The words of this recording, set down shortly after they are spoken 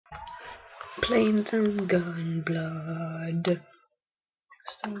Playing some gunblood.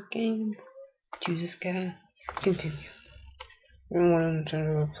 Start game. Choose this guy. Continue. I want to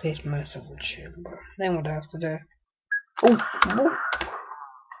replace myself with chamber. Then what I have to do? Oh,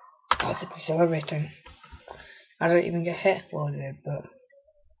 it's accelerating. I don't even get hit. Well, I did, but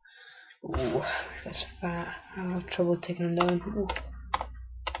ooh, that's fat. I have trouble taking him down.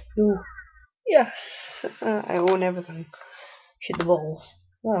 Ooh. Yes, I own everything. Shoot the balls.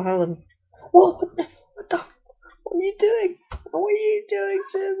 Oh, Helen. Whoa! What the? What are you doing? What are you doing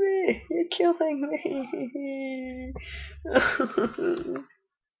to me? You're killing me.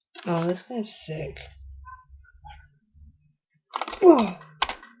 Oh, this guy's sick. Oh,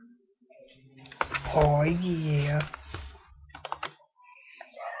 oh yeah.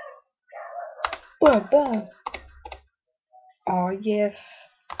 Bam, bam. Oh yes.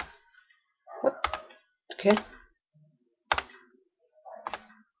 What? Okay.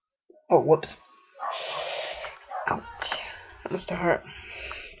 Oh, whoops. Ouch. That must have hurt.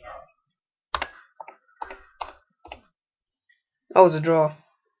 Oh, it was a draw.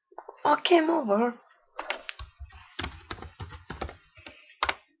 Oh, I came over.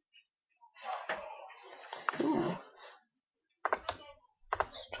 Ooh.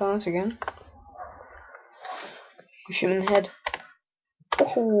 Let's try this again. Push him in the head.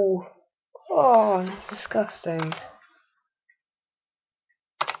 Oh. Oh, that's disgusting.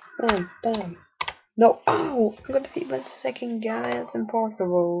 Bam, bam. No. Oh, I'm gonna beat my second guy. That's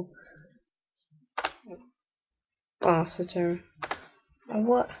impossible. Oh, so terrible. Oh,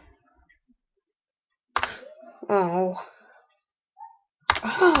 what? Oh.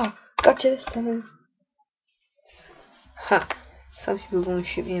 Ah! Gotcha this time. Ha! Some people are going to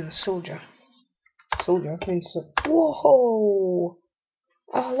shoot me in a soldier. Soldier? I mean, so. Whoa!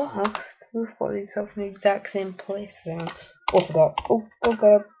 I lost. We fought yourself in the exact same place then. Oh, I forgot. Oh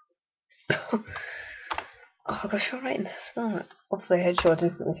god. Oh, I got shot right in the stomach. Obviously, headshot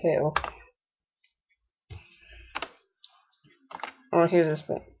instantly fatal. Oh, here's this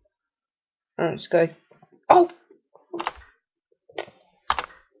bit. Oh, this guy. Oh!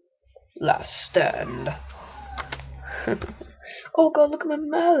 Last stand. Oh god, look at my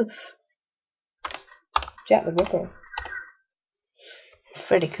mouth! Jack the Ripper.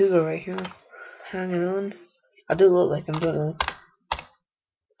 Freddy Cougar right here. Hanging on. I do look like him, don't I?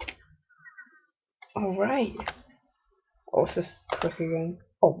 Alright. Oh, it's this trick again.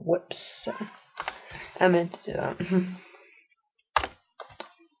 Oh, whoops. I meant to do that.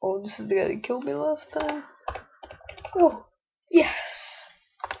 Oh, this is the guy that killed me last time. Oh, yes!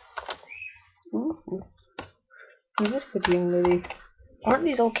 Ooh. Who's this pretty young lady? Aren't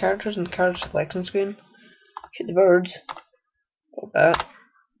these all characters in the character selection screen? Shoot the birds. Like that.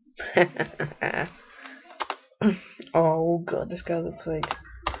 Oh god, this guy looks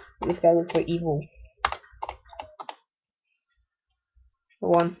like evil.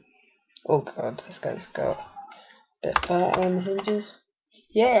 One. Oh god, this guy's got a bit fat on the hinges.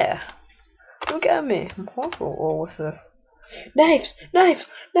 Yeah! Look at me! I'm horrible. Oh, what's this? Knives! Knives!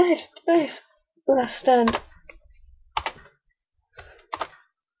 Knives! Knives! Last stand.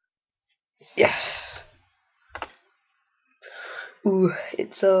 Yes! Ooh,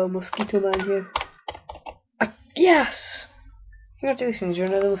 it's a mosquito man here. Yes! Congratulations, you're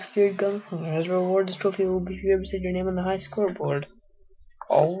another most feared gunslinger. As a reward, this trophy will be if you ever said your name on the high scoreboard.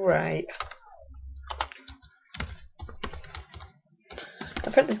 Alright.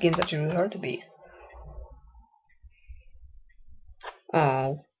 I've heard this game's actually really hard to beat.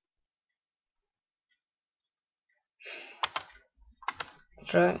 Oh.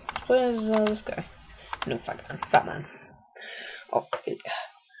 That's right. Where's this guy? No, fat man. Fat man. Oh, yeah.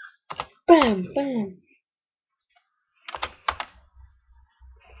 Bam! Bam!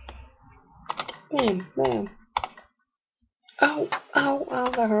 Bam! Bam! Ow! Ow! Ow!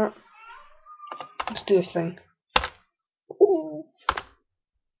 That hurt. Let's do this thing. Ooh.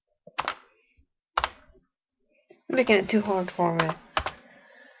 Making it too hard for me.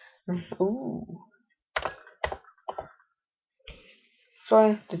 Ooh. So I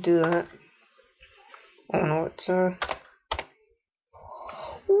have to do that. Oh no, it's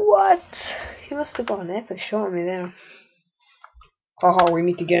what? He must have got an epic shot at me there. Haha, we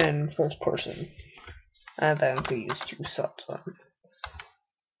meet again, first person. And then we use two shots on.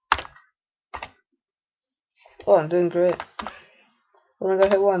 Oh, I'm doing great. Only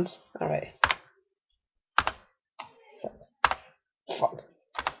got hit once. Alright. Fuck.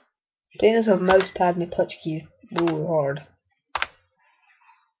 Playing this with a mouse pad and a touch key is really hard.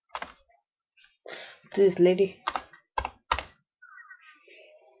 Do this, lady.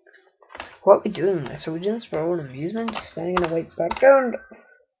 What are we doing this? Are we doing this for our own amusement? Just standing in a white background?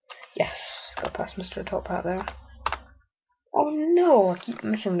 Yes, got past Mr. Top Hat there. Oh no, I keep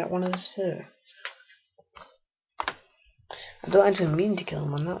missing that one of his foot. I don't actually mean to kill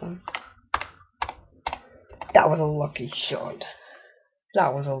him on that one. That was a lucky shot.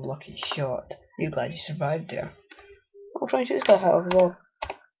 That was a lucky shot. You're glad you survived there. I'll try and shoot this guy out of the wall.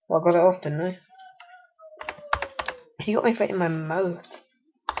 Well, I got it off, didn't I? He got me right in my mouth.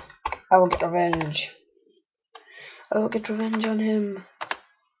 I will get revenge. I will get revenge on him.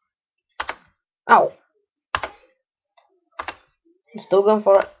 Ow! I'm still going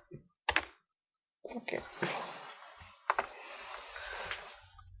for it. Fuck it.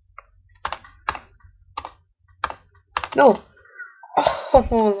 No!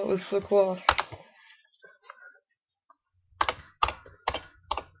 Oh, that was so close.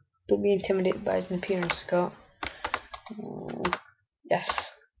 Don't be intimidated by his appearance, Scott.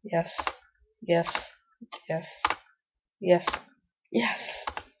 Yes. Yes. Yes. Yes. Yes. Yes.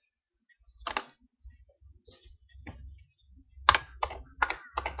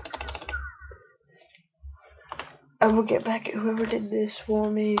 I will get back at whoever did this for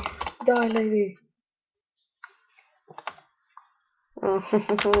me. Die, lady.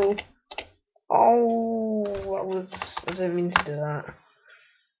 Oh. Oh, that was. I didn't mean to do that.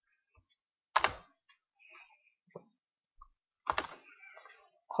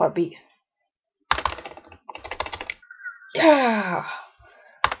 Heartbeat. Yeah!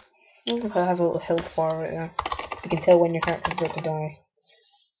 Look if it has a little health bar right there. You can tell when your character's about to die.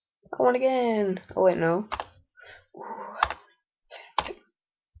 Come on again! Oh wait, no.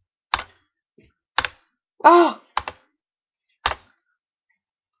 Ah!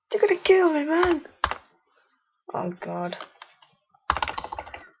 You're gonna kill me, man! Oh god.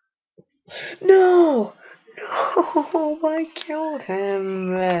 No! No! I killed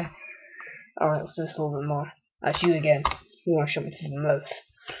him! Alright, let's do this a little bit more. That's you again. You wanna shoot me through the mouth.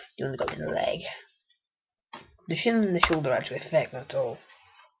 You only got me in the leg. The shin and the shoulder actually affect, that's all.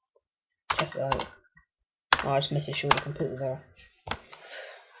 Test it out. Oh, I just missed his shoulder completely there.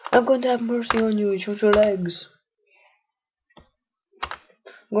 I'm going to have mercy on you and shoot your legs.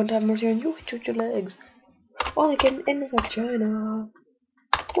 I'm going to have mercy on you and shoot your legs. All I can in the vagina.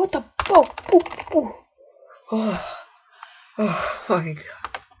 What the fuck? Oh my god.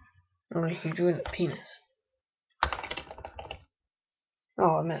 Alright, he drew the penis.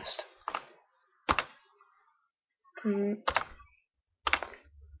 Oh, I missed.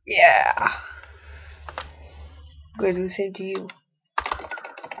 Yeah. I'm gonna do the same to you.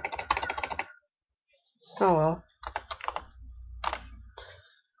 Oh well.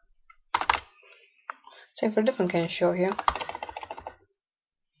 Time for a different kind of shot here.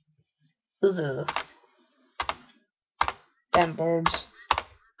 Ugh. Damn birds.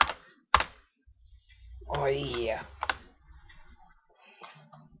 Oh yeah.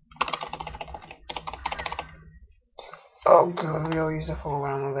 Oh god, we all used the full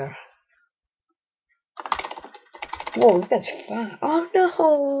ammo there. Whoa, this guy's fat. Oh no!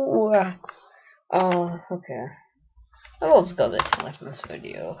 Oh, okay. I've also got this left in this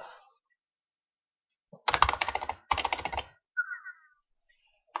video.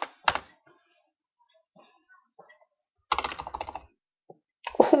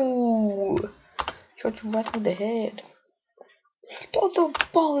 Ooh! Shot you right through the head. Don't throw a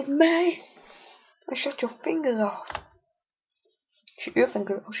ball at me! I shot your fingers off. Shoot your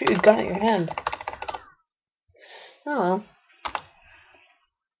finger. I'll shoot your gun at your hand. Oh well.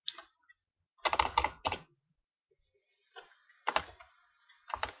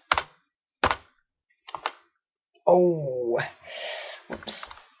 Oh. Whoops.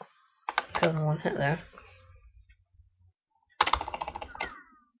 Killed in one hit there.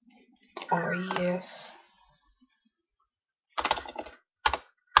 Oh yes.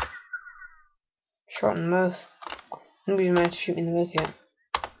 Shot in the mouth. Nobody's managed to shoot me in the mouth yet.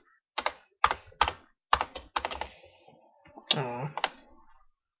 Oh.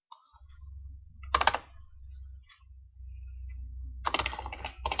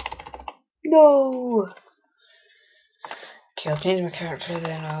 No! Okay, I'll change my character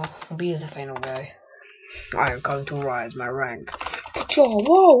then. I'll be as the final guy. I am going to rise my rank. Whoa,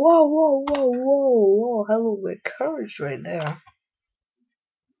 whoa, whoa, whoa, whoa, whoa, hello with courage right there.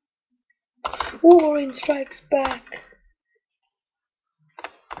 Wolverine strikes back.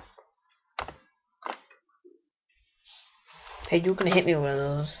 Hey, you're gonna hit me with one of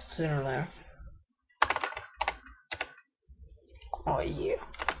those sooner or later. Oh yeah.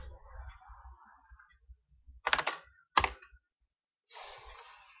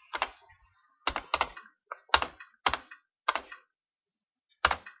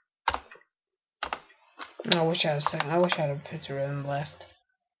 I wish I had a second. I wish I had a picture of him left.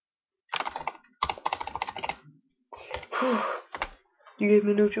 You gave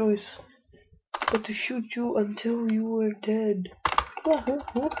me no choice but to shoot you until you were dead.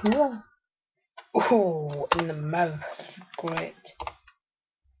 Oh, in the mouth. Great.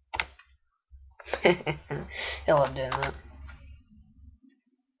 I love doing that.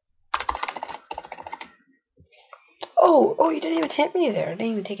 Oh, you didn't even hit me there. I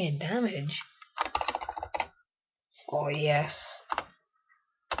didn't even take any damage. Oh, yes.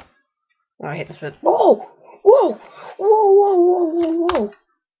 Oh, I hit this bit. Whoa!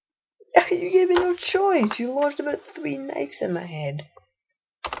 You gave me no choice. You launched about 3 knives in my head.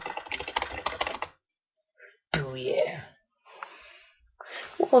 Oh, yeah.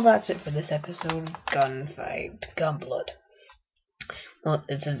 Well, that's it for this episode of Gunblood. Well,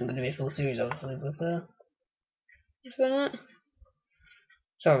 this isn't going to be a full series, obviously, but, it's been it.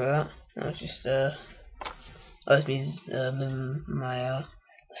 Sorry about that. That was just, that was me, moving my,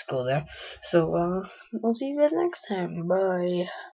 scroll there. So, I'll see you guys next time. Bye.